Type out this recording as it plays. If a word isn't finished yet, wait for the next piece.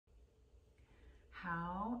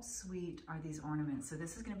How sweet are these ornaments? So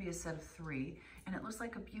this is gonna be a set of 3, and it looks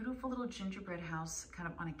like a beautiful little gingerbread house kind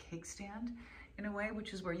of on a cake stand in a way,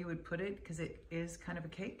 which is where you would put it because it is kind of a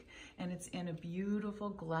cake, and it's in a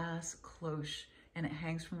beautiful glass cloche and it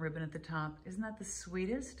hangs from ribbon at the top. Isn't that the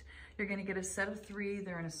sweetest? You're gonna get a set of 3,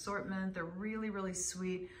 they're an assortment, they're really, really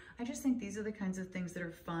sweet. I just think these are the kinds of things that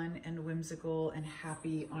are fun and whimsical and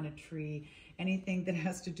happy on a tree. Anything that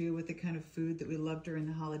has to do with the kind of food that we love during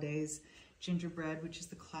the holidays. Gingerbread, which is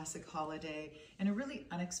the classic holiday, in a really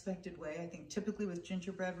unexpected way. I think typically with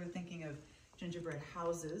gingerbread, we're thinking of gingerbread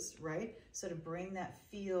houses, right? So to bring that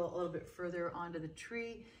feel a little bit further onto the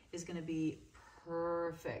tree is gonna be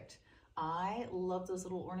perfect. I love those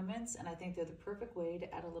little ornaments, and I think they're the perfect way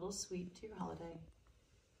to add a little sweet to your holiday.